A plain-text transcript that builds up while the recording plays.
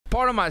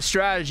part of my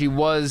strategy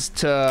was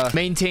to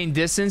maintain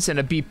distance and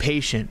to be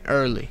patient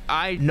early.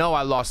 I know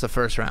I lost the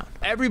first round.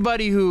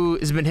 Everybody who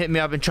has been hitting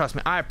me up, and trust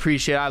me, I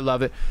appreciate it, I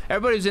love it.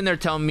 Everybody who's in there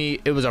telling me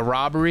it was a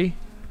robbery,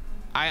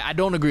 I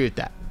don't agree with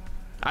that.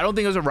 I don't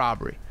think it was a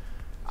robbery.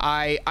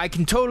 I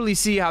can totally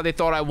see how they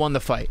thought I won the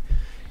fight.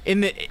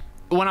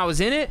 When I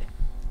was in it,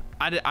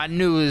 I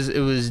knew it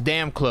was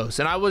damn close,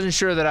 and I wasn't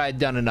sure that I had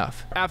done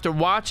enough. After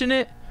watching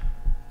it,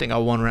 I think I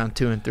won round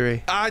 2 and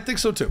 3. I think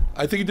so too.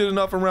 I think you did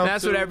enough in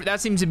round 2. That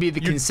seems to be the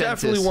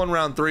consensus. You definitely won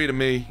round 3 to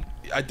me.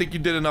 I think you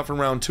did enough in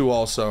round 2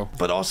 also.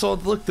 But also,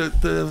 look,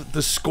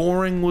 the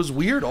scoring was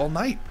weird all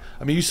night.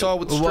 I mean, you saw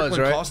with the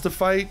Strickland Costa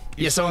fight.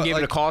 Yeah, someone gave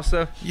it to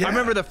Costa. Yeah. I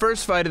remember the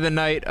first fight of the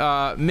night.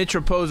 Mitch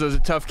Raposo was a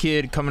tough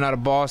kid coming out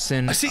of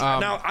Boston. I see.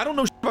 Now, I don't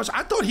know.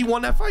 I thought he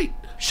won that fight.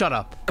 Shut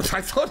up.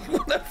 I thought he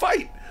won that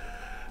fight.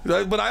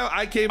 But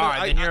I came in. All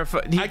right,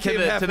 I came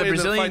to the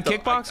Brazilian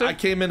kickboxer? I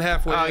came in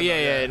halfway. Oh,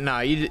 yeah. No,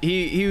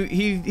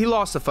 he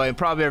lost the fight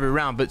probably every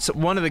round. But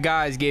one of the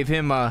guys gave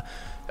him a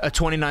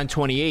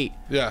 29-28.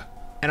 Yeah.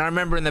 And I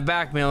remember in the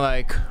back being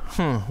like,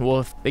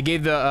 well, if they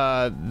gave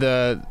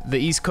the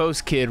East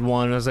Coast kid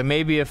one. I was like,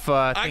 maybe if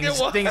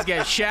things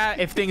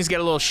get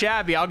a little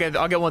shabby, I'll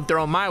get one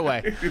thrown my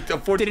way.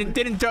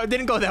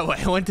 Didn't go that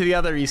way. I went to the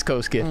other East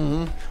Coast kid.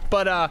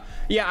 But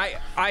yeah,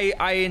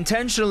 I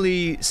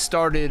intentionally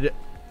started.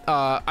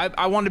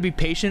 I wanted to be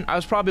patient. I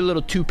was probably a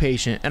little too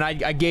patient, and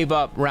I gave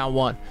up round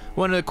 1.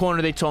 Went to the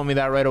corner. They told me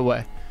that right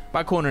away.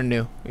 My corner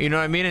knew, you know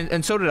what I mean,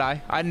 and so did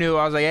I. I knew.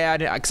 I was like, yeah,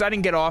 because I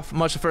didn't get off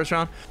much the first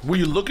round. Were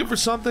you looking for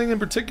something in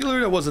particular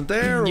that wasn't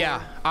there? Or?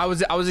 Yeah, I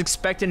was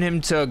expecting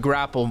him to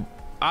grapple.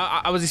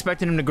 I was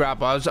expecting him to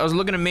grapple. I was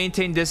looking to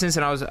maintain distance,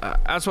 and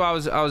that's why I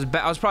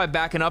was probably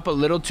backing up a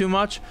little too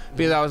much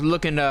because I was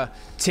looking to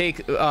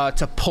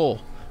to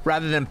pull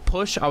rather than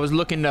push. I was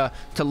looking to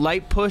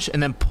light push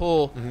and then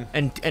pull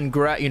and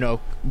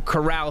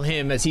corral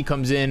him as he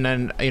comes in,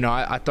 and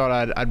I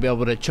thought I'd be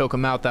able to choke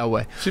him out that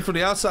way. See, from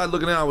the outside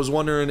looking in, I was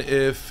wondering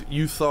if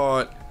you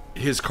thought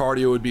his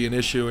cardio would be an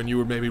issue and you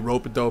were maybe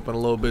rope-a-doping a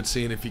little bit,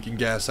 seeing if he can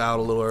gas out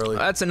a little early.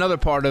 That's another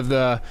part of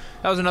that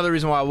was another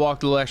reason why I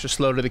walked a little extra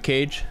slow to the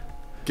cage.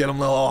 Get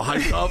him all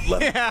hyped up,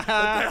 let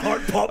that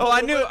heart pump. Oh,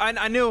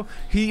 I knew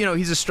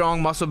he's a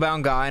strong,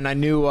 muscle-bound guy, and I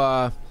knew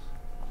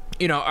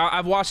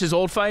I've watched his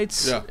old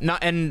fights,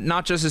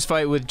 not just his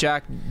fight with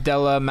Jack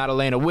Della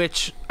Maddalena,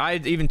 which I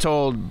even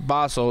told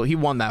Bassil he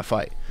won that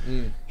fight.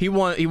 He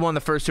won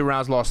the first 2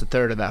 rounds, lost the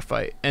third of that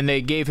fight, and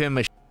they gave him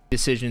a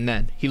decision.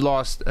 Then he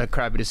lost a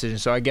crappy decision.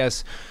 So I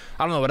guess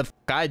I don't know what the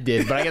I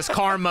did, but I guess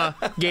karma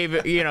gave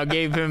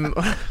him.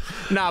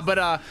 Nah,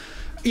 but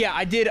yeah,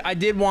 I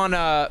did want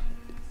to.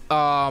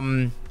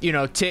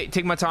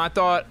 Take my time. I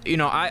thought,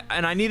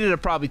 I needed to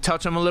probably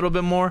touch him a little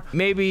bit more.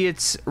 Maybe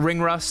it's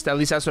ring rust. At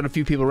least that's what a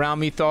few people around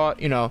me thought.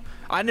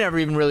 I never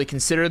even really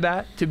considered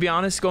that, to be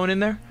honest, going in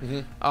there.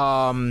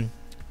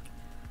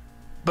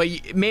 But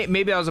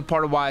maybe that was a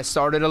part of why I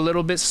started a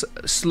little bit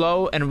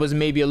slow and was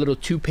maybe a little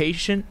too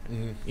patient.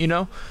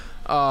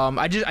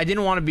 I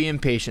didn't want to be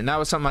impatient. That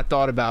was something I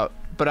thought about.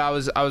 But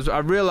I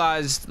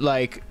realized,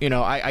 like,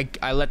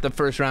 I let the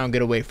first round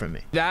get away from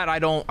me. That I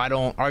don't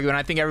argue, and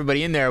I think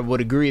everybody in there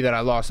would agree that I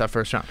lost that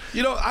first round.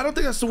 I don't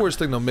think that's the worst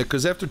thing though, Mick,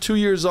 because after 2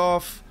 years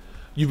off,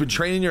 you've been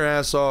training your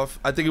ass off.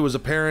 I think it was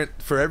apparent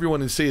for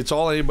everyone to see. It's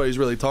all anybody's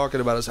really talking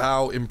about is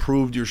how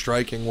improved your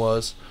striking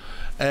was,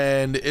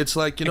 and it's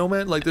like,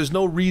 man, like there's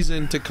no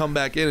reason to come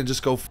back in and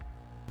just go.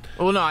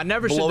 Well, no, I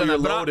never should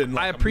have done that.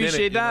 But I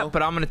appreciate that.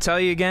 But I'm gonna tell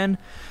you again.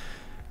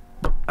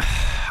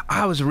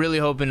 I was really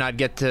hoping I'd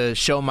get to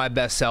show my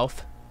best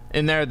self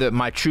in there,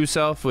 my true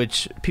self,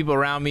 which people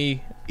around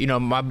me,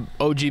 my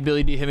OG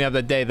Billy D hit me up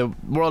that day. The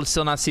world is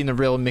still not seeing the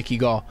real Mickey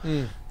Gall.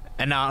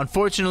 And now,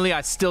 unfortunately,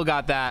 I still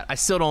got that. I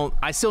still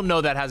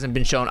know that hasn't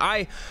been shown.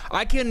 I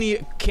can't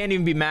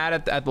even be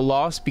mad at the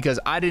loss because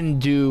I didn't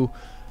do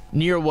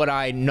near what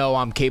I know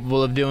I'm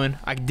capable of doing.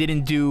 I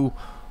didn't do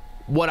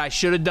what I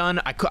should have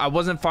done. I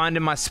wasn't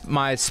finding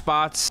my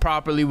spots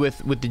properly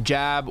with the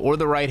jab or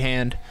the right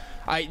hand.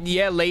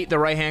 Late the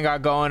right hand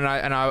got going,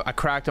 and I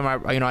cracked him.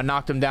 I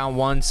knocked him down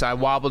once. I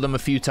wobbled him a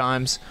few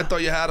times. I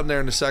thought you had him there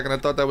in a second. I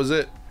thought that was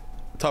it.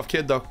 Tough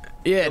kid though.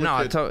 Yeah,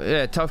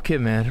 tough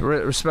kid, man.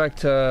 Respect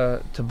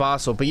to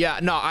Bassil. But yeah,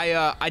 no,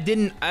 I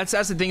didn't. That's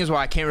the thing is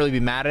why I can't really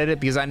be mad at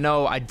it because I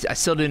know I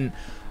still didn't.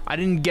 I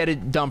didn't get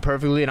it done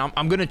perfectly, and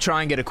I'm gonna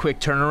try and get a quick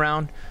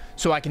turnaround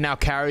so I can now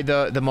carry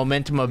the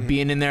momentum of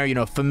being in there.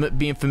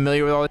 Being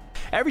familiar with all it.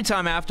 Every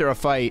time after a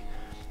fight.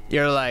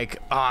 You're like,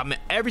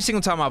 every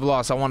single time I've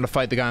lost, I wanted to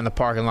fight the guy in the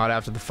parking lot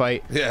after the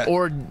fight. Yeah.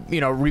 Or,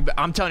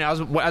 I'm telling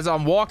you, as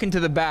I'm walking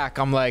to the back,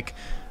 I'm like,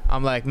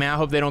 man, I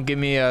hope they don't give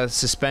me a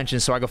suspension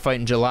so I can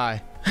fight in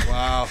July.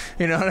 Wow.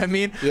 You know what I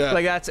mean? Yeah.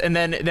 Like that's, and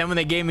then when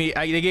they gave me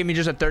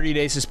just a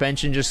 30-day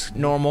suspension, just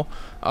normal.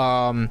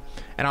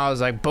 And I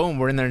was like, boom,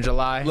 we're in there in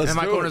July. And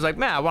my corner's like,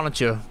 man, why don't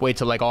you wait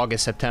till like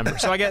August, September?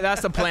 So I guess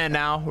that's the plan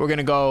now. We're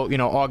gonna go,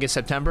 August,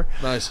 September.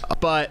 Nice.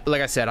 But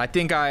like I said, I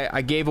think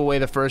I gave away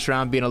the first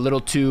round being a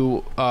little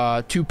too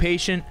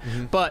patient.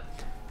 But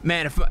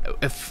man,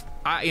 if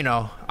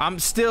I'm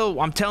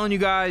telling you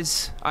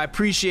guys, I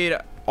appreciate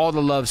all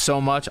the love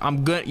so much.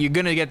 You're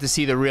gonna get to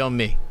see the real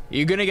me.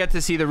 You're gonna get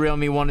to see the real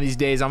me one of these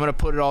days. I'm gonna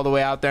put it all the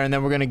way out there, and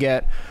then we're gonna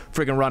get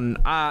freaking running.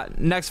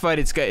 Next fight,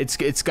 it's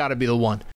got to be the one.